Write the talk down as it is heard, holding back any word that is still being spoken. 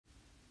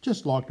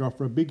Just like to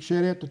offer a big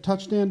shout out to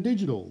Touchdown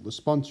Digital, the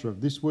sponsor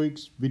of this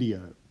week's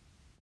video.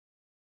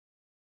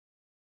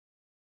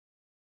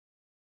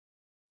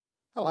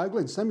 Hello,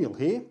 Glenn Samuel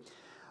here.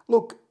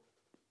 Look,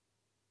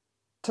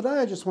 today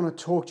I just want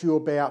to talk to you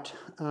about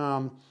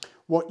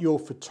what your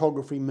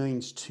photography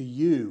means to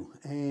you.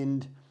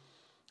 And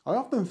I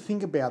often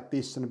think about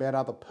this and about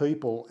other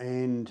people,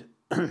 and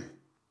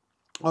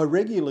I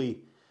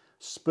regularly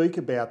speak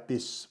about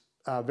this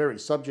very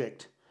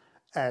subject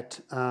at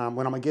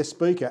when I'm a guest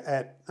speaker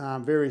at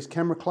various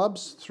camera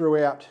clubs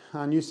throughout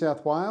New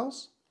South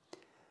Wales.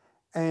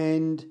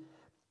 And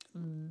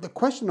the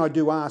question I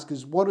do ask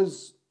is, what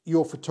does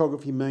your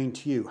photography mean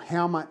to you?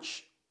 How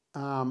much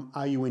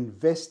are you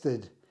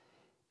invested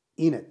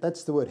in it?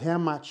 That's the word. How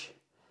much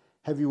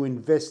have you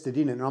invested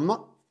in it? And I'm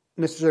not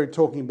necessarily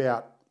talking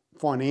about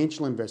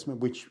financial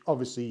investment, which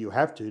obviously you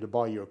have to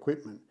buy your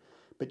equipment,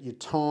 but your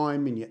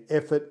time and your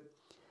effort,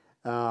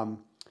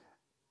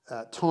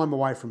 time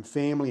away from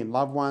family and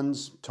loved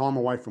ones, time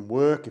away from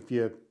work if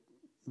you're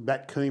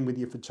that keen with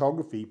your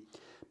photography.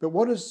 But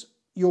what does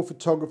your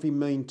photography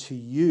mean to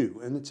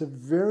you? And it's a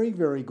very,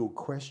 very good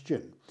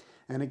question,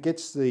 and it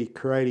gets the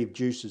creative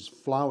juices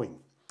flowing.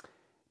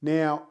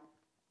 Now,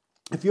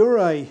 if you're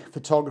a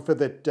photographer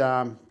that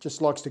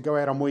just likes to go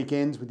out on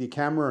weekends with your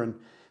camera and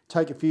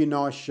take a few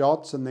nice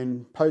shots and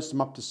then post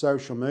them up to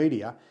social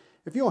media,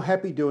 if you're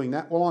happy doing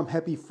that, well, I'm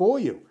happy for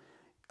you.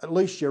 At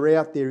least you're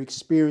out there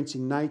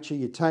experiencing nature,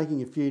 you're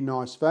taking a few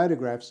nice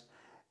photographs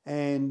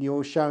and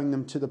you're showing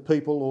them to the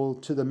people or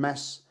to the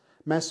mass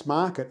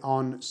market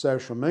on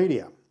social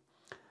media.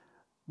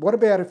 What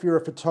about if you're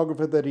a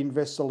photographer that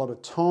invests a lot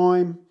of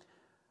time,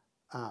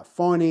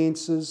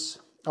 finances,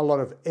 a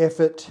lot of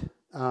effort,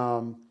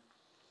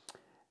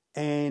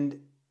 and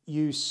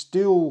you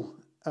still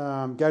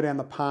go down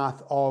the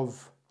path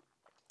of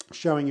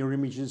showing your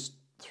images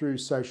through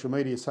social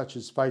media such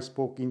as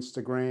Facebook,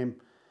 Instagram,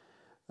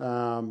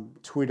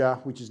 Twitter,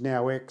 which is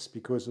now X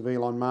because of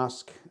Elon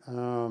Musk.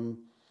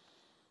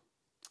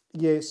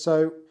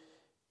 So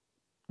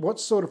what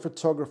sort of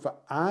photographer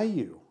are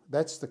you?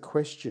 That's the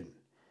question.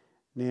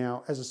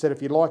 Now, as I said, if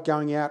you like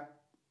going out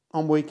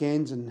on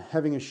weekends and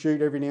having a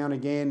shoot every now and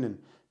again and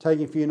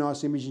taking a few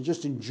nice images and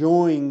just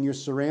enjoying your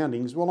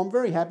surroundings, well, I'm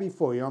very happy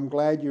for you. I'm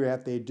glad you're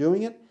out there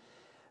doing it.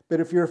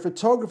 But if you're a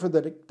photographer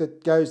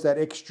that goes that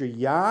extra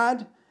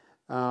yard,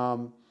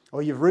 or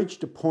you've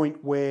reached a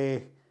point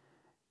where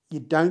you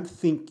don't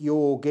think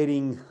you're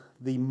getting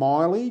the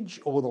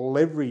mileage or the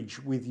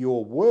leverage with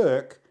your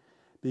work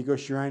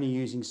because you're only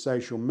using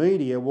social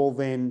media, well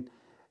then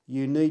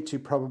you need to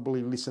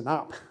probably listen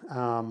up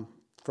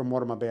from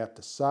what I'm about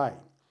to say.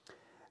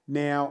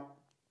 Now,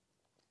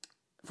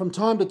 from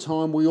time to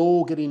time we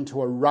all get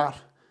into a rut,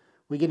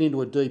 we get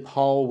into a deep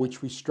hole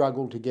which we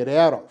struggle to get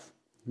out of.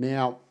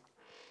 Now,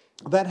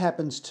 that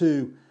happens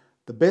to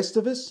the best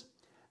of us.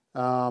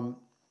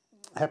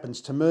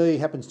 Happens to me,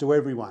 happens to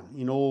everyone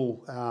in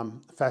all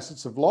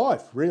facets of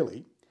life,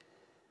 really.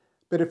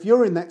 But if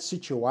you're in that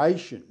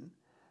situation,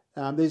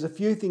 there's a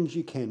few things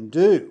you can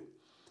do.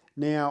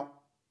 Now,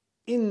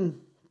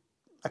 in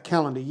a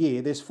calendar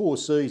year, there's 4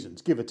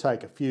 seasons, give or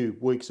take a few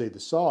weeks either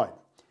side.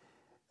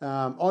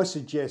 I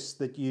suggest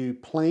that you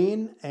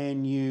plan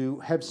and you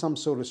have some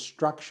sort of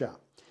structure,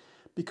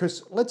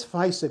 because let's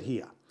face it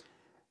here,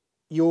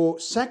 you're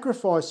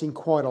sacrificing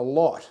quite a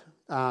lot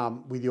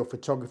with your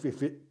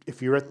photography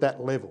if you're at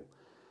that level.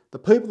 The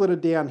people that are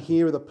down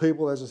here are the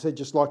people, as I said,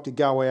 just like to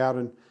go out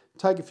and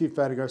take a few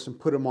photographs and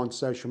put them on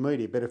social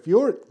media. But if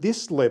you're at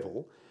this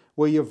level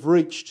where you've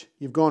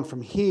gone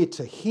from here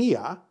to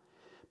here,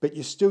 but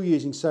you're still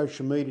using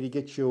social media to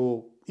get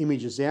your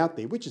images out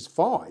there, which is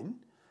fine,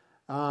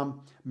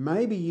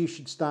 maybe you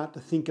should start to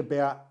think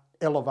about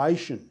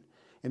elevation.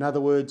 In other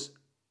words,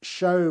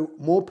 show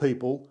more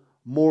people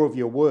more of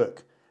your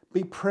work.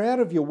 Be proud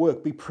of your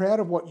work. Be proud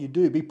of what you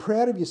do. Be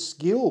proud of your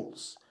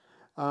skills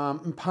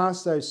and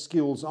pass those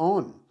skills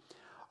on.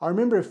 I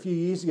remember a few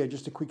years ago,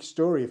 just a quick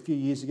story, quite a few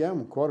years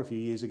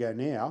ago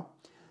now,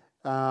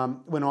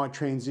 when I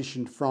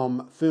transitioned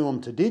from film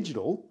to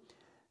digital,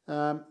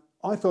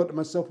 I thought to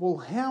myself, well,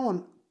 how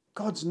on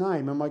God's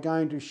name am I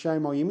going to show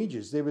my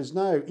images? There was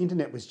no,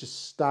 internet was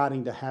just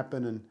starting to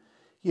happen, and,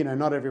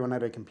 not everyone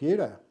had a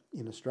computer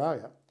in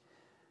Australia.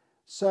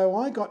 So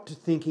I got to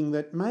thinking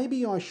that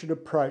maybe I should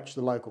approach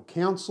the local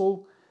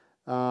council,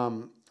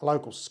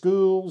 local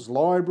schools,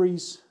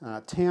 libraries,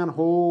 town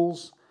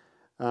halls,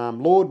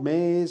 Lord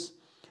Mayors,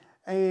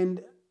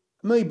 and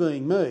me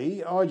being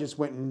me, I just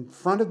went in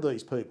front of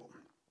these people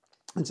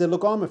and said,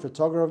 look, I'm a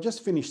photographer. I've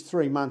just finished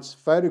 3 months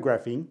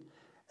photographing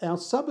our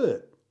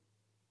suburb.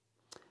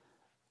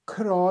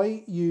 Could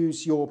I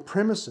use your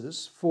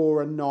premises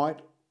for a night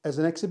as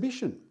an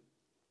exhibition?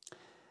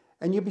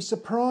 And you'd be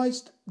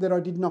surprised that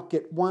I did not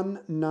get one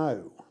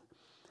no.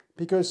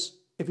 Because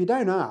if you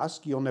don't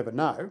ask, you'll never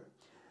know.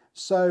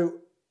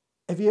 So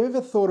have you ever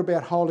thought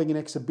about holding an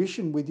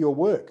exhibition with your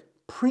work?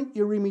 Print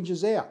your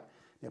images out.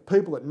 Now,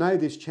 people that know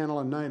this channel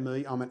and know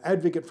me, I'm an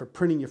advocate for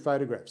printing your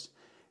photographs.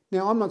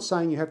 Now, I'm not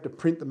saying you have to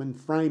print them and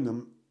frame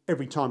them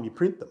every time you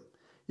print them.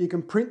 You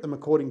can print them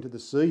according to the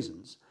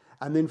seasons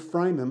and then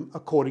frame them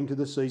according to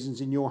the seasons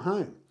in your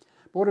home.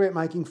 But what about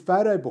making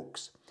photo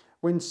books?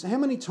 How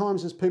many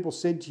times has people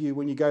said to you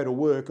when you go to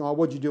work, oh,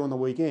 what'd you do on the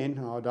weekend?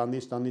 Oh, I've done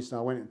this, and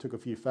I went and took a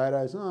few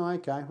photos. Oh,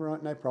 okay,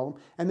 right, no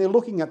problem. And they're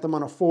looking at them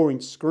on a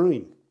 4-inch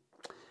screen.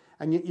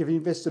 And yet you've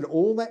invested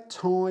all that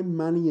time,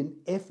 money and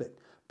effort,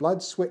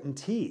 blood, sweat and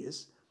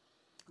tears.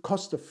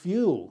 Cost of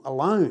fuel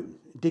alone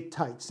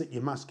dictates that you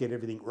must get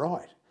everything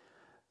right.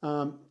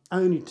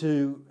 Only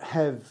to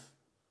have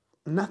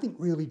nothing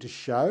really to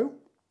show.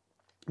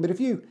 But if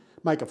you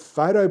make a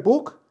photo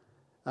book,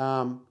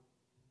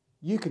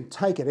 you can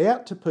take it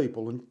out to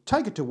people and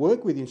take it to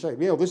work with you and say,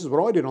 yeah, well, this is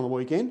what I did on the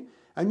weekend.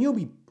 And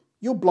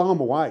you'll blow them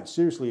away.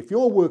 Seriously, if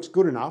your work's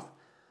good enough,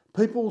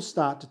 people will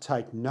start to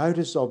take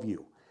notice of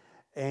you.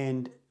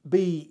 And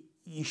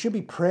you should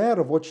be proud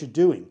of what you're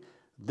doing.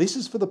 This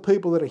is for the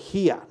people that are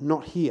here,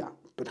 not here,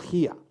 but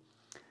here.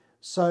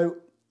 So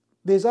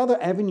there's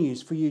other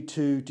avenues for you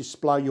to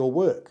display your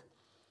work.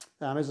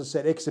 As I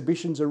said,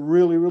 exhibitions are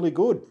really, really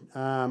good.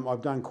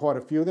 I've done quite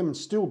a few of them and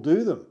still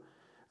do them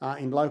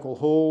in local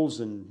halls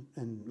and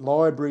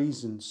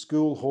libraries and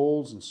school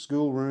halls and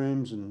school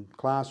rooms and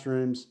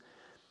classrooms,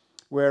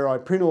 where I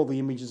print all the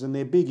images, and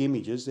they're big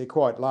images. They're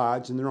quite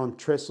large and they're on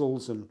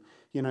trestles, and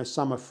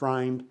some are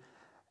framed.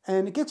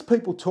 And it gets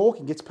people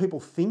talking, gets people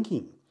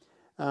thinking.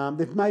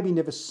 They've maybe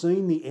never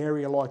seen the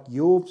area like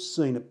you've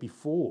seen it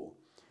before.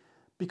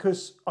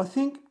 Because I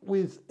think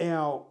with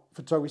our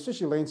photography,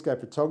 especially landscape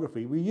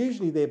photography, we're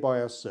usually there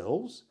by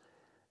ourselves.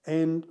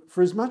 And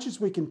for as much as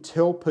we can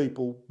tell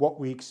people what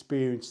we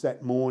experienced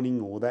that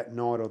morning or that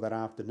night or that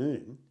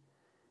afternoon,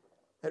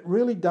 it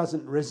really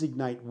doesn't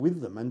resonate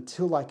with them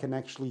until they can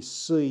actually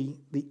see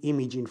the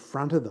image in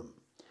front of them.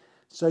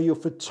 So your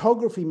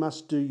photography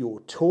must do your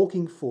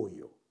talking for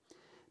you.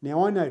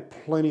 Now, I know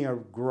plenty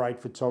of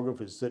great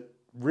photographers that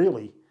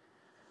really,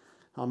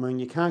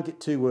 you can't get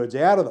 2 words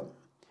out of them.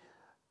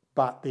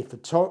 But their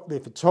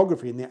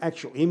photography and their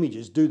actual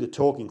images do the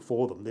talking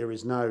for them.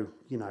 There's no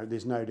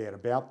doubt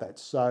about that.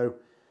 So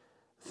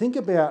think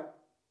about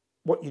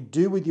what you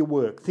do with your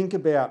work. Think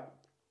about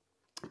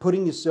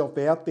putting yourself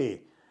out there.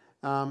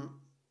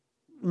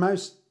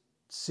 Most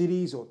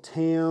cities or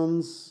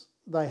towns,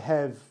 they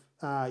have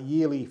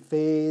yearly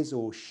fairs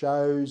or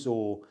shows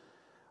or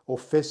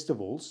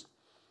festivals.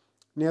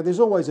 Now, there's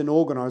always an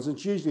organiser,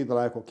 it's usually the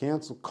local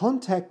council.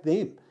 Contact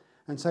them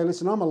and say,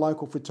 listen, I'm a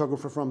local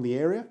photographer from the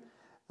area.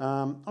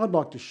 I'd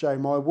like to show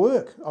my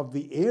work of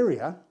the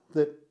area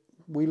that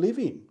we live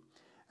in.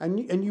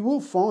 And you will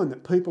find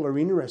that people are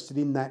interested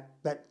in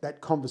that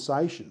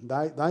conversation.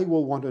 They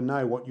will want to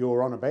know what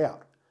you're on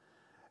about.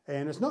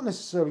 And it's not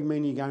necessarily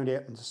mean you're going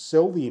out and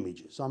sell the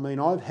images.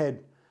 I've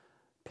had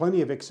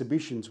plenty of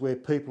exhibitions where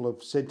people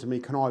have said to me,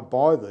 can I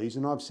buy these?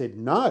 And I've said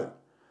no.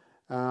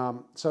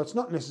 So it's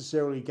not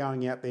necessarily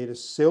going out there to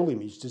sell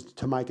images just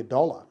to make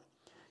 $1.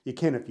 You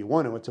can if you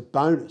want to, it's a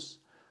bonus.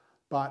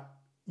 But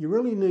you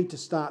really need to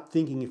start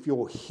thinking, if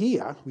you're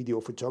here with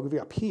your photography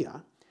up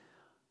here,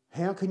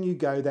 how can you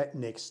go that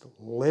next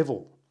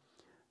level?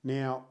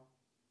 Now,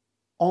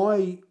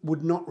 I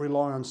would not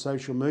rely on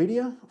social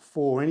media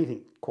for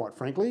anything, quite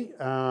frankly.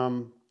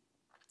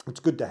 It's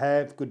good to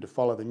have, good to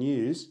follow the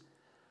news.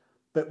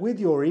 But with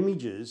your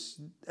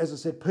images, as I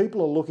said,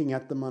 people are looking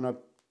at them on a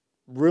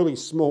really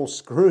small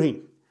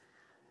screen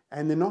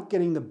and they're not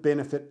getting the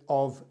benefit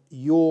of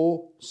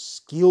your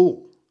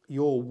skill,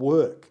 your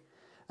work.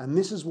 And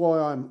this is why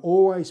I'm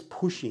always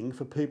pushing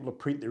for people to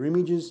print their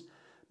images,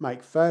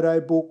 make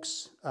photo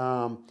books,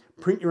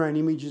 print your own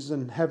images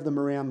and have them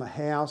around the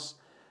house,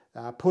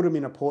 put them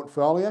in a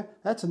portfolio.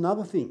 That's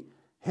another thing.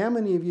 How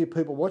many of you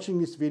people watching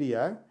this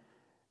video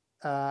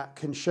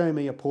can show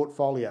me a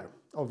portfolio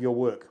of your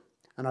work?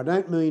 And I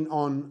don't mean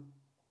on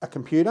a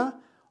computer,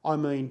 I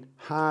mean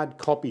hard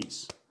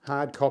copies,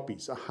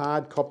 a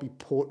hard copy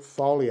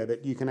portfolio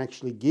that you can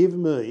actually give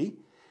me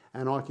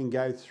and I can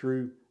go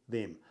through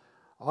them.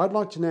 I'd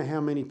like to know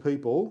how many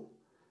people,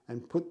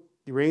 and put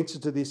your answer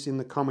to this in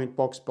the comment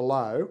box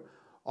below.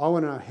 I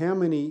want to know how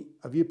many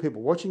of you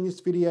people watching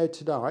this video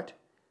tonight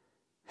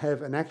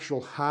have an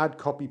actual hard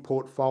copy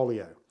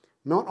portfolio.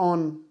 Not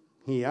on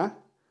here,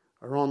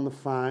 or on the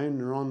phone,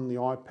 or on the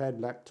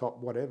iPad, laptop,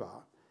 whatever.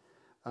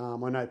 I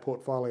know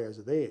portfolios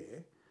are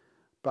there,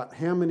 but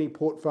how many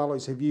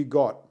portfolios have you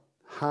got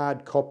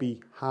hard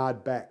copy,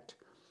 hard backed?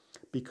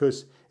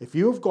 Because if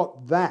you've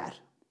got that,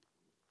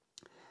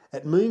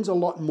 it means a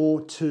lot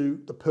more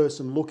to the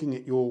person looking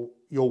at your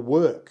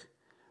work.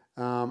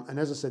 And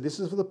as I said, this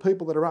is for the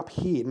people that are up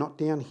here, not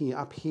down here,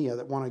 up here,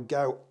 that want to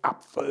go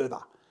up further.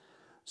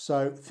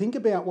 So think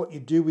about what you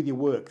do with your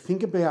work.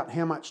 Think about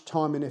how much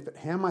time and effort,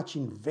 how much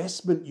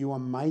investment you are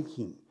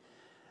making.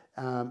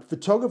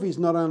 Photography is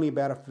not only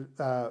about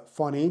a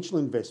financial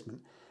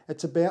investment,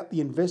 it's about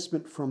the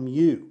investment from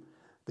you,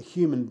 the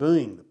human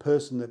being, the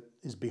person that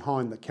is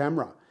behind the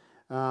camera.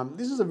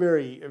 This is a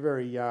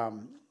very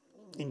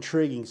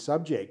intriguing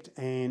subject,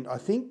 and I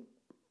think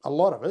a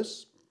lot of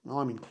us,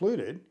 I'm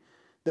included,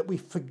 that we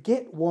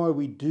forget why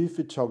we do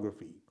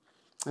photography.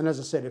 And as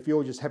I said, if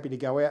you're just happy to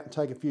go out and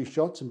take a few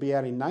shots and be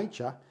out in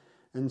nature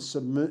and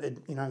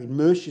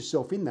immerse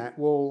yourself in that,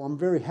 well, I'm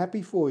very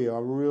happy for you. I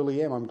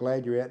really am. I'm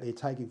glad you're out there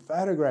taking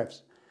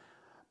photographs.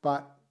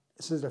 But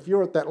it says if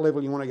you're at that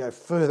level, you want to go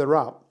further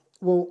up,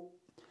 well,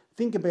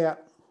 think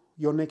about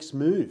your next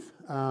move.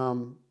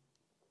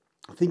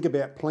 Think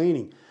about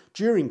planning.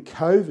 During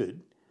COVID,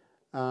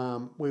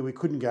 where we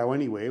couldn't go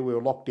anywhere, we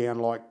were locked down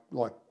like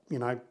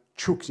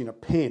chooks in a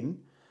pen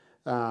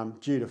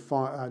due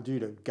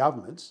to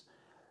governments.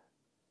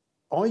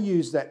 I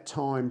used that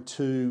time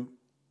to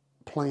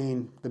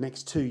plan the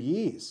next 2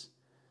 years.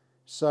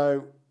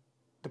 So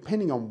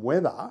depending on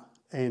weather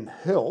and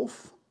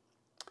health,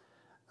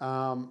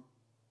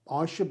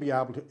 I should be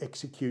able to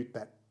execute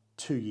that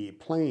 2-year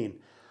plan.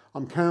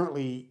 I'm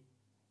currently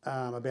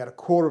about a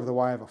quarter of the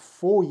way of a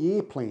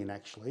 4-year plan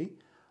actually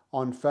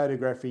on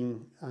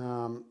photographing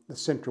the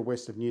central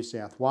west of New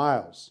South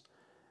Wales.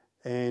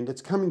 And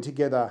it's coming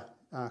together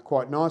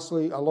quite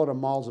nicely. A lot of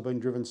miles have been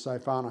driven so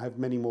far and I have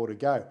many more to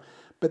go.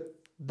 But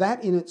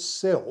that in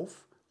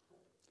itself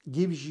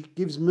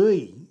gives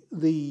me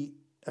the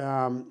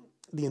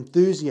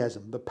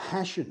enthusiasm, the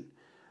passion,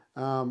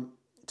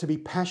 to be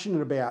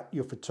passionate about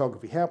your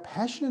photography. How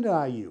passionate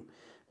are you?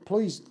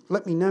 Please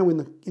let me know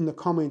in the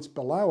comments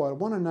below. I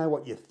want to know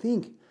what you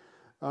think.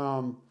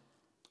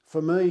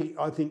 For me,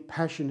 I think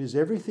passion is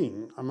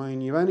everything. I mean,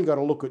 you've only got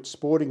to look at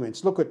sporting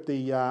events. Look at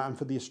and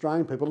for the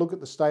Australian people, look at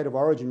the State of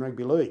Origin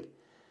Rugby League.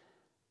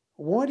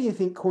 Why do you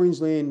think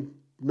Queensland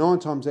 9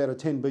 times out of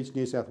 10 beats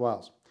New South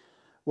Wales?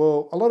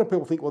 Well, a lot of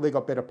people think, well, they've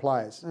got better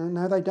players.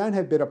 No, they don't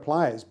have better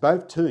players.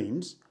 Both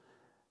teams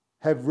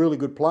have really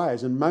good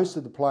players, and most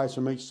of the players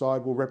from each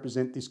side will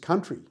represent this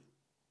country,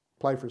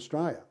 play for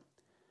Australia.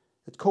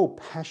 It's called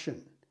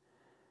passion.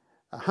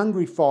 A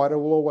hungry fighter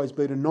will always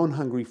beat a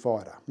non-hungry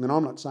fighter. And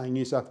I'm not saying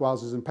New South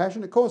Wales isn't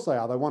passionate. Of course they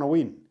are. They want to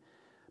win.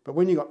 But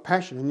when you've got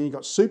passion and then you've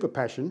got super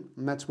passion,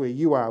 and that's where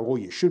you are, or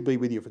you should be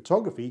with your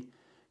photography,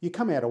 you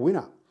come out a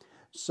winner.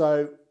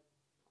 So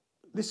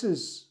this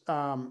is,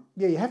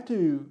 you have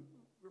to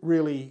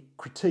really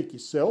critique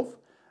yourself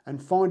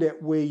and find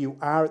out where you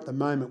are at the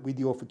moment with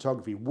your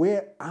photography.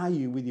 Where are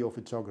you with your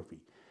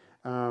photography?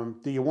 Do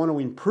you want to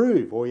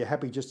improve, or are you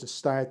happy just to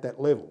stay at that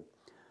level?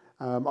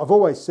 I've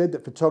always said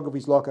that photography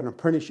is like an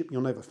apprenticeship,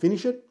 you'll never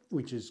finish it,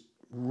 which is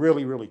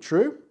really, really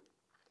true.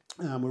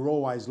 We're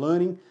always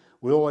learning,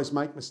 we always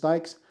make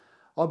mistakes.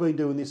 I've been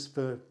doing this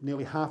for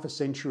nearly half a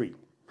century,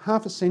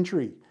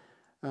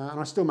 and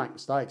I still make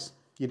mistakes.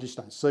 You just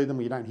don't see them,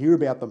 or you don't hear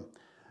about them.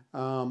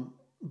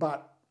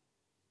 But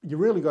you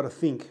really got to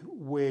think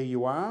where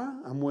you are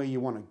and where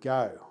you want to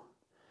go.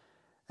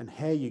 And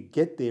how you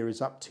get there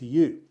is up to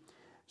you.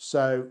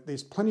 So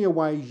there's plenty of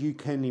ways you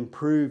can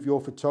improve your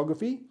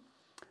photography.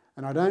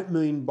 And I don't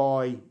mean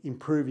by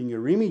improving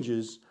your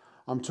images,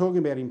 I'm talking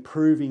about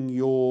improving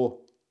your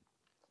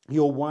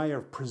way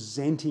of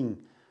presenting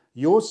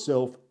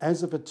yourself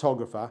as a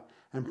photographer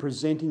and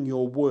presenting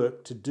your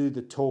work to do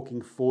the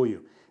talking for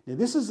you. Now,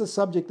 this is the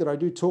subject that I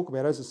do talk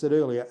about, as I said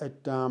earlier,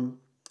 at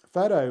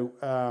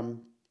photo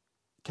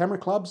camera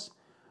clubs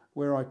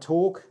where I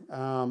talk.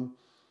 And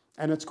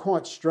it's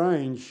quite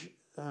strange.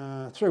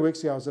 3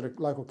 weeks ago, I was at a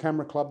local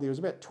camera club. There was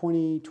about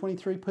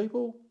 23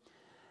 people.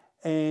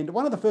 And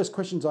one of the first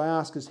questions I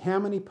ask is, how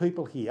many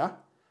people here,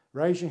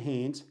 raise your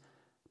hands,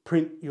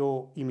 print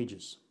your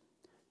images?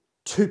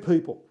 2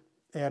 people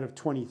out of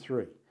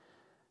 23.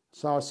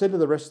 So I said to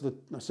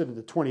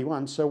the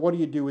 21, so what do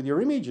you do with your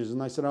images?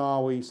 And they said,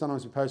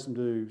 sometimes we post them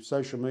to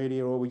social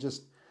media, or we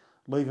just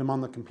leave them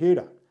on the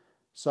computer.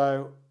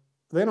 So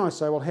then I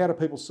say, well, how do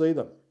people see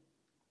them?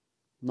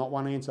 Not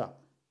one answer.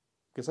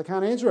 Because I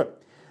can't answer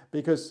it,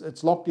 because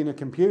it's locked in a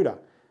computer.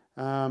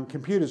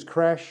 Computers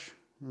crash.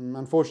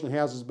 Unfortunately,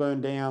 houses burn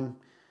down.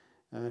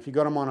 If you've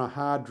got them on a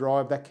hard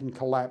drive, that can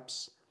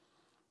collapse.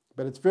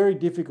 But it's very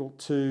difficult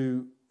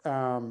to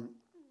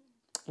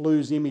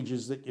lose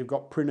images that you've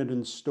got printed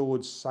and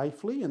stored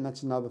safely, and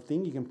that's another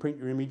thing. You can print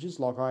your images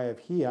like I have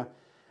here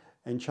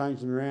and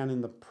change them around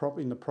in the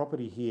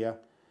property here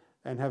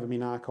and have them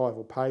in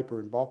archival paper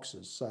and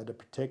boxes, so to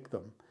protect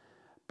them.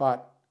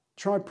 But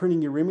try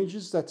printing your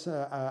images. That's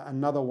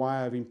another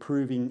way of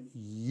improving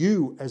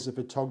you as a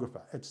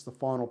photographer. It's the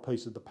final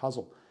piece of the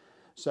puzzle.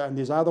 So, and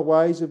there's other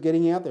ways of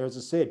getting out there. As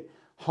I said,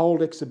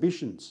 hold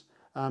exhibitions.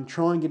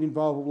 Try and get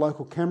involved with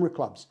local camera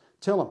clubs.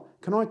 Tell them,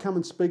 can I come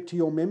and speak to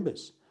your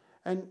members?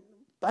 And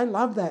they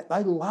love that.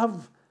 They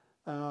love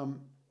the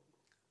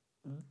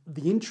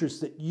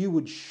interest that you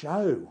would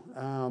show.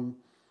 I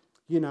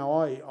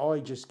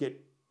just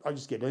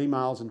get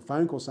emails and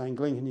phone calls saying,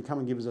 Glenn, can you come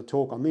and give us a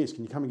talk on this?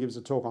 Can you come and give us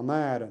a talk on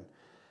that?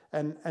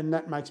 And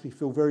that makes me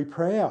feel very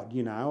proud.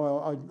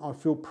 I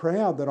feel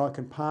proud that I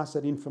can pass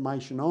that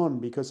information on,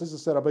 because, as I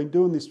said, I've been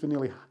doing this for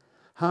nearly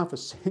half a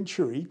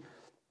century,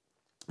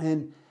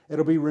 and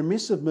it'll be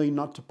remiss of me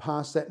not to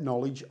pass that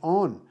knowledge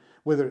on,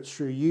 whether it's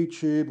through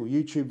YouTube or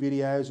YouTube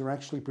videos, or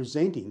actually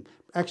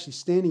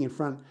standing in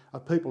front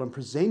of people and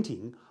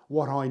presenting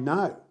what I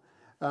know.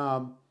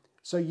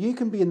 So you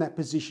can be in that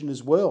position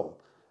as well.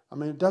 I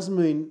mean, it doesn't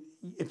mean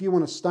if you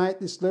want to stay at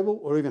this level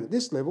or even at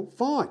this level,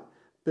 fine.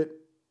 But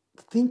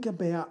think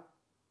about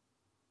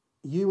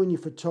you and your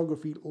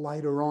photography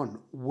later on.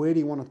 Where do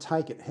you want to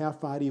take it? How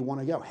far do you want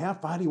to go? How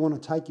far do you want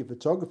to take your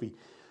photography?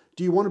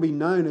 Do you want to be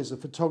known as a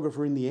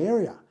photographer in the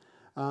area?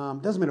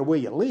 Doesn't matter where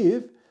you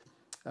live.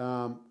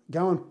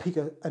 Go and pick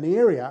an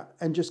area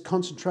and just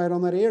concentrate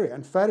on that area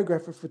and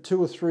photograph it for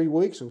 2 or 3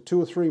 weeks or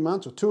 2 or 3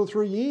 months or 2 or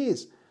 3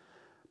 years.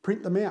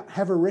 Print them out,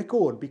 have a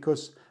record,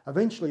 because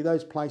eventually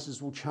those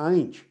places will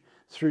change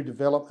through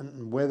development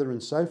and weather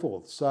and so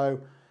forth.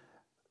 So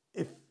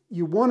if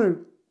you want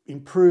to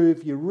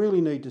improve, you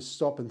really need to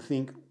stop and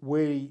think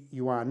where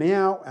you are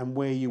now and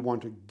where you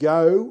want to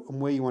go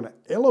and where you want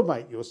to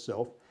elevate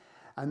yourself.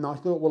 And I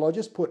thought, well, I'll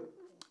just put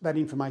that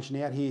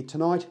information out here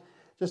tonight.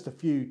 Just a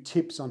few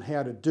tips on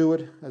how to do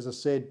it. As I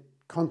said,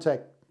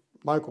 contact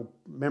local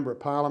member of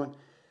parliament,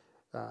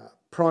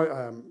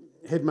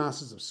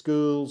 headmasters of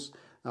schools,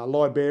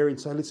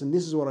 librarians. Say, listen,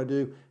 this is what I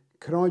do.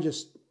 Could I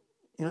just,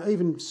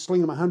 even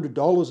sling them $100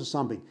 or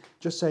something,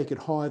 just so you could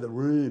hire the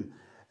room,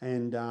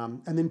 and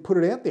then put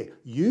it out there.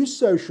 Use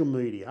social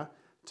media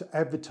to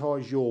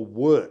advertise your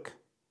work.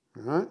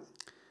 All right.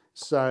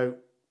 So,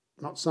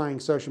 not saying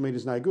social media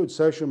is no good.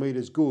 Social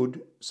media is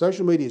good.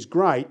 Social media is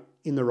great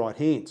in the right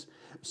hands.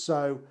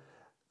 So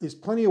there's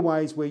plenty of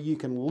ways where you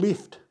can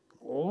lift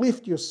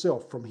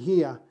yourself from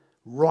here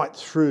right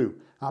through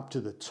up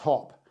to the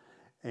top.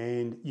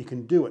 And you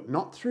can do it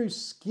not through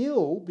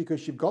skill,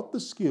 because you've got the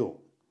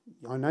skill.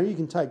 I know you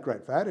can take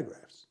great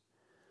photographs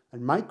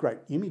and make great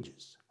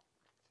images,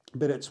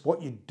 but it's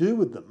what you do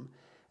with them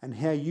and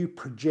how you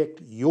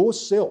project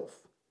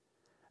yourself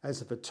as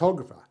a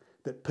photographer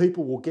that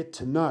people will get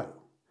to know.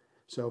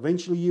 So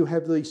eventually you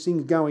have these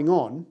things going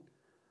on,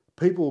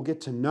 people will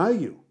get to know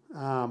you.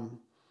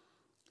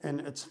 And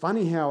it's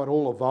funny how it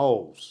all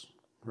evolves,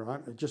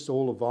 right? It just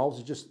all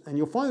evolves. And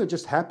you'll find it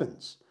just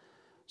happens.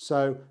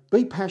 So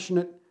be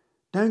passionate.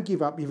 Don't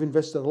give up. You've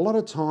invested a lot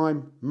of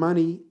time,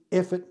 money,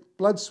 effort,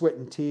 blood, sweat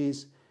and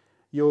tears.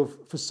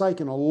 You've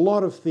forsaken a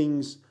lot of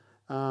things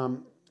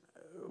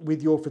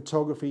with your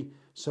photography.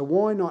 So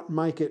why not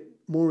make it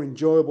more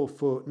enjoyable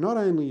for not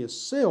only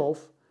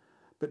yourself,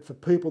 but for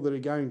people that are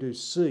going to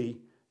see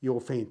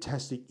your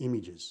fantastic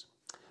images.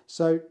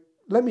 So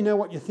let me know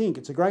what you think.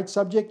 It's a great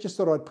subject. Just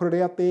thought I'd put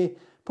it out there.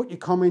 Put your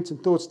comments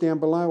and thoughts down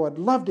below. I'd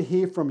love to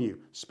hear from you,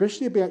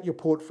 especially about your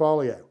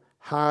portfolio,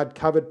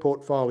 hard-covered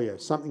portfolio,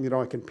 something that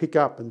I can pick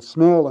up and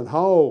smell and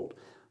hold.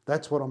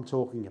 That's what I'm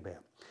talking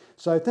about.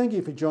 So thank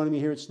you for joining me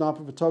here at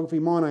Sniper Photography.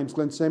 My name's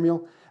Glenn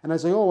Samuel. And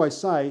as I always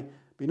say,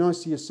 be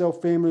nice to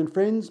yourself, family and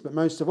friends, but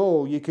most of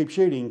all, you keep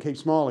shooting, keep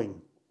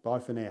smiling. Bye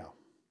for now.